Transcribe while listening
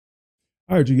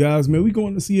All right, you guys, man, we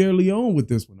going to Sierra Leone with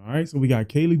this one. All right, so we got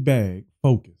Kaley Bag,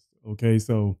 Focus. Okay,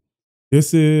 so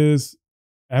this is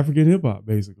African hip hop,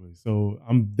 basically. So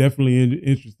I'm definitely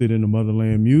interested in the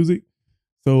motherland music.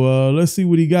 So let's see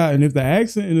what he got. And if the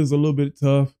accent is a little bit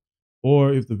tough,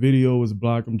 or if the video is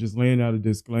blocked, I'm just laying out a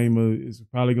disclaimer. It's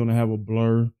probably going to have a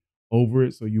blur over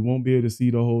it, so you won't be able to see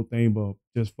the whole thing, but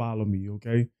just follow me,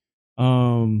 okay?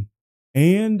 And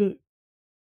I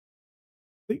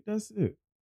think that's it.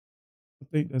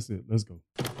 Let's go.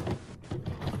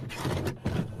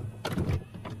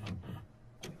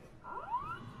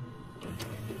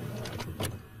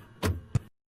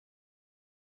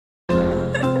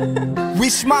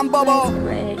 Wishman Bobo,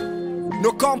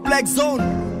 no complex zone.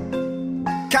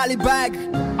 Kaley Bag,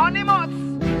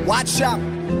 watch out.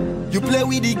 You play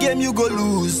with the game, you go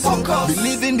lose. Focus.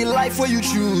 Believe in the life where you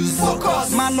choose.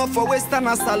 Focus. Man up for Western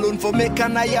and Salon for make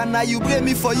an ayana, you blame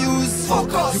me for use.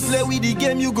 Focus. You play with the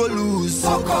game, you go lose.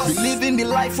 Focus. Believe in the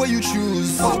life where you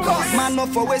choose. Focus. Man up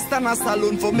for Western and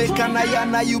Salon for make an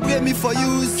ayana, you blame me for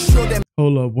use. Show them.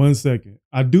 Hold up 1 second.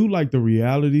 I do like the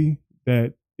reality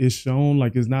that is shown,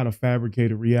 like it's not a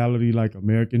fabricated reality like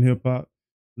American hip hop.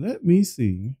 Let me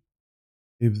see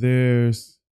if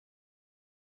there's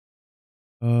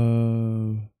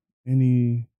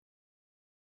any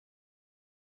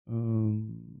let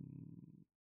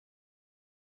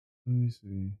me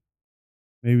see,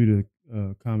 maybe the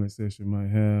comment section might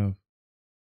have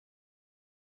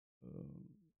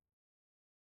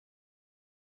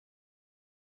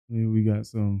maybe we got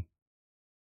some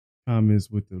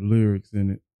comments with the lyrics in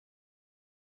it.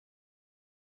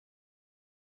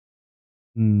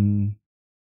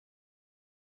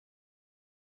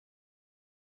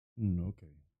 Okay,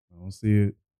 I don't see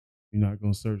it. You're not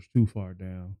gonna search too far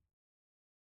down,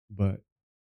 but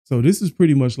so this is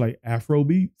pretty much like Afro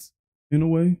beats in a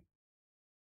way,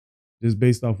 just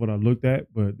based off what I looked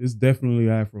at, but it's definitely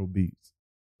Afro beats.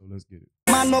 So let's get it.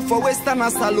 Man up for Western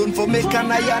and Salon for make an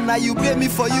ayana, you blame me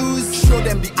for use. Show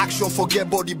them the action, forget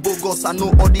body bogus. I know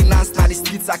ordinance, now the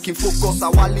streets I can focus. I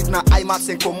want live na IMAX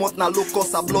and come out na low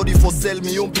cost. I bloody for sell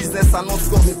me own business and not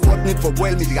score. Me pot need for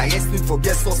well, me the guys need for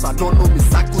guest us. I don't know me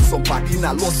sack with some party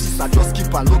na losses. I just keep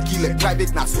a low key like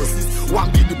private na sources.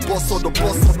 One be the boss or the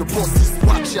boss of the bosses.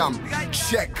 Watch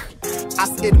check.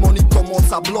 As aid money come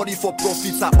out, I bloody for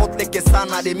profits. I hot like a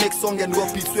sana, they make song and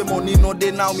drop it. Way money no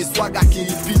they now, me swagger can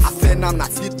repeat. I fell I'm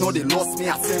not it, no they lost me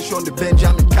attention. The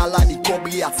Benjamin Kala, the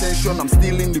Kobe attention. I'm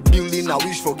still in the building, I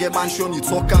wish forget mansion. You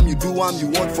talk you do you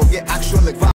won't forget action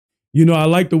like that. You know, I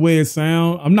like the way it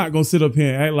sounds. I'm not gonna sit up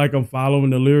here and act like I'm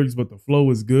following the lyrics, but the flow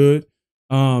is good.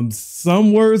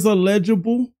 Some words are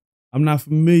legible. I'm not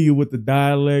familiar with the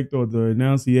dialect or the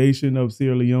enunciation of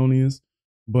Sierra Leoneans,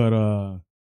 but I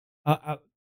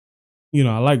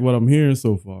like what I'm hearing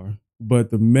so far,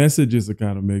 but the messages are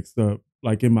kind of mixed up,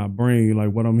 like in my brain,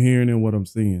 like what I'm hearing and what I'm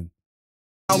seeing.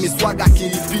 Me swagger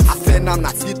can repeat. I fell I'm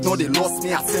not it, no they lost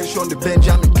me attention. The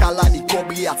Benjamin Kala, the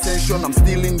Kobe attention. I'm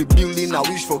still in the building, I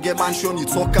wish forget mansion. You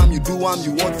talk you do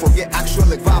you won't forget action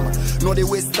like Vama. No they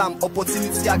waste time,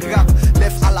 opportunity I grab.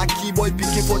 Left a la key boy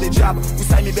picking for the job. Who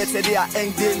sign me better they are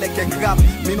hang day like a grab.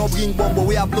 Me no bring bomb but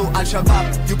we a blow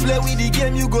Al-Shabaab. You play with the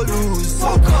game, you go lose.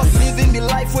 Focus. Living the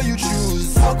life where you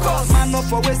choose. Focus. Man up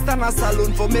for Western and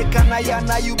Salon for make an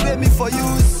ayana, you blame me for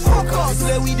use. Focus. You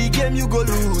play with the game, you go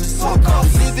lose.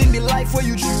 Focus. Living the life where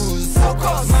you choose.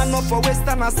 Focus. Man up for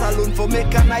Western and Salon for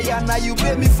make an ayana, you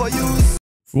blame me for use.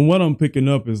 From what I'm picking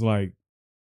up is like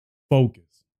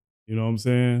focus, you know what I'm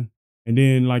saying? And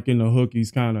then like in the hook,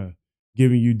 he's kind of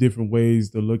giving you different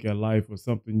ways to look at life or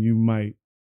something you might,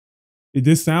 it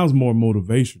just sounds more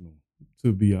motivational,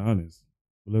 to be honest.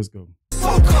 But let's go.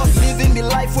 Focus. Living the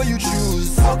life where you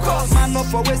choose. Focus. Man up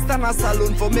for Western and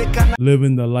Salon for make an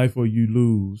living the life where you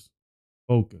lose.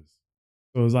 Focus.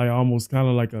 So it's like almost kind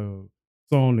of like a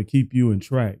song to keep you in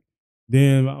track.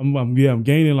 Then I'm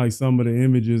gaining like some of the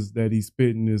images that he's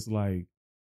spitting is like,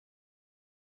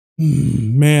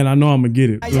 man, I know I'm gonna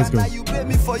get it. Let's go. You blame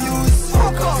me for use.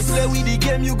 Focus. Play with the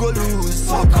game, you go lose.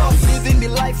 Focus. Living the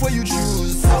life where you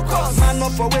choose. Focus. Man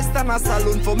up for Western and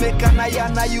Salon for make an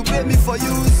ayana, you blame me for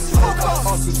use. Focus.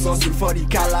 Hustle for the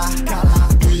Kala.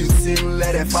 Do you sing,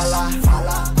 let it falla.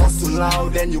 Hustle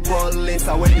loud, then you ball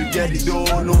later when you get the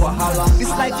door, no wahala. It's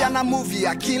like you're in a movie,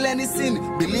 I kill any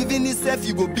sin. Believe in yourself,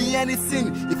 you go be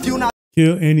anything. If you not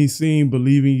kill any scene,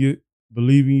 believe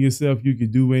in yourself, you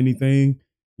could do anything.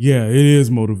 Yeah, it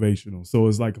is motivational. So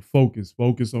it's like a focus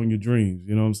on your dreams.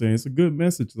 You know what I'm saying? It's a good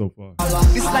message so far.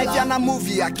 This life you're a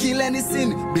movie, I kill any sin.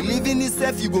 Believe in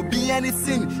yourself, you go be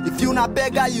anything. If you not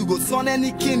beggar, you go son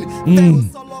any king.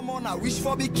 Solomon, I wish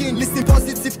for be king. Listen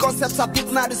positive concepts, I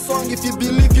put now the song. If you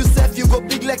believe yourself, you go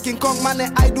big like King Kong. Man,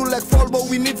 I do like fall, but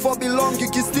we need for belong.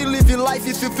 You can still live your life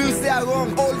if you feel say I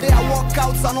wrong. All day I walk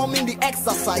out, and I'm in the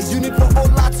exercise. You need for all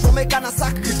lots for make a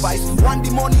sacrifice. One the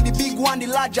money, the big one, the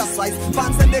larger size.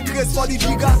 Fans and the craze for the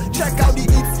jigger. Check out the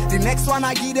hits. The next one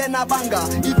I give them a banger.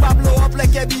 If I blow up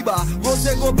like a Biba,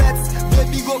 Rose go bets,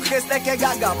 baby go craze like a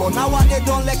Gaga. But now they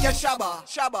don't like a Shabba.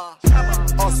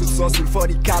 Hustle for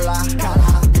the color.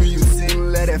 Do you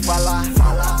sing, let it falla.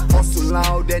 Hustle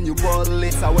loud, then you bottle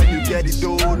later. When you get it,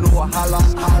 don't know a holla.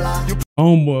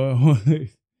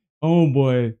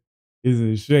 Homeboy is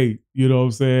in shape. You know what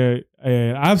I'm saying?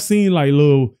 And I've seen like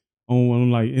little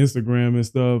on like Instagram and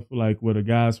stuff, like where the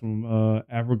guys from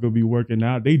Africa be working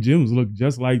out. They gyms look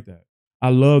just like that. I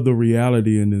love the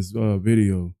reality in this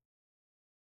video.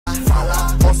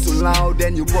 Hustle loud,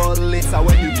 then you bottle later.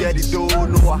 When you get it,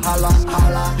 don't know a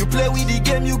holla. You play with the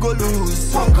game, you go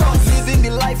lose. Focus. Living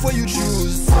the life where you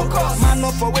choose. Focus. Man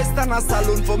up for Western and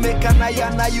Saloon for make an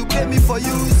ayana. You pay me for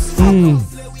use.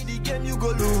 Focus. Play with the game, you go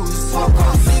lose.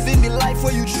 Focus. Living the life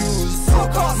where you choose.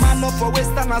 Focus. Man up for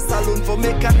Western and Saloon for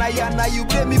make an ayana. You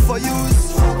pay me for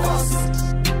use. Focus.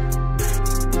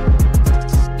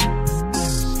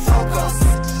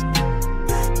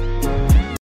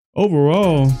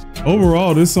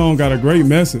 Overall, this song got a great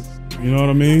message. You know what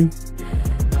I mean?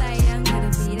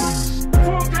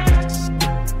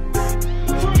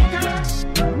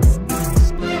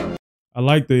 I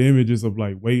like the images of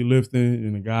like weightlifting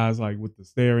and the guys like with the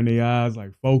stare in their eyes,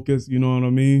 like focus. You know what I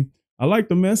mean? I like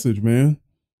the message, man.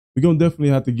 We're gonna definitely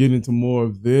have to get into more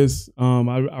of this.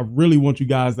 I really want you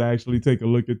guys to actually take a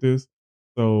look at this.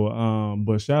 So,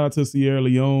 but shout out to Sierra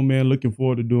Leone, man. Looking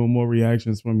forward to doing more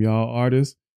reactions from y'all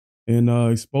artists and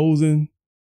exposing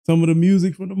some of the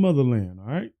music from the motherland. All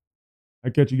right.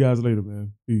 I'll catch you guys later,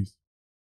 man. Peace.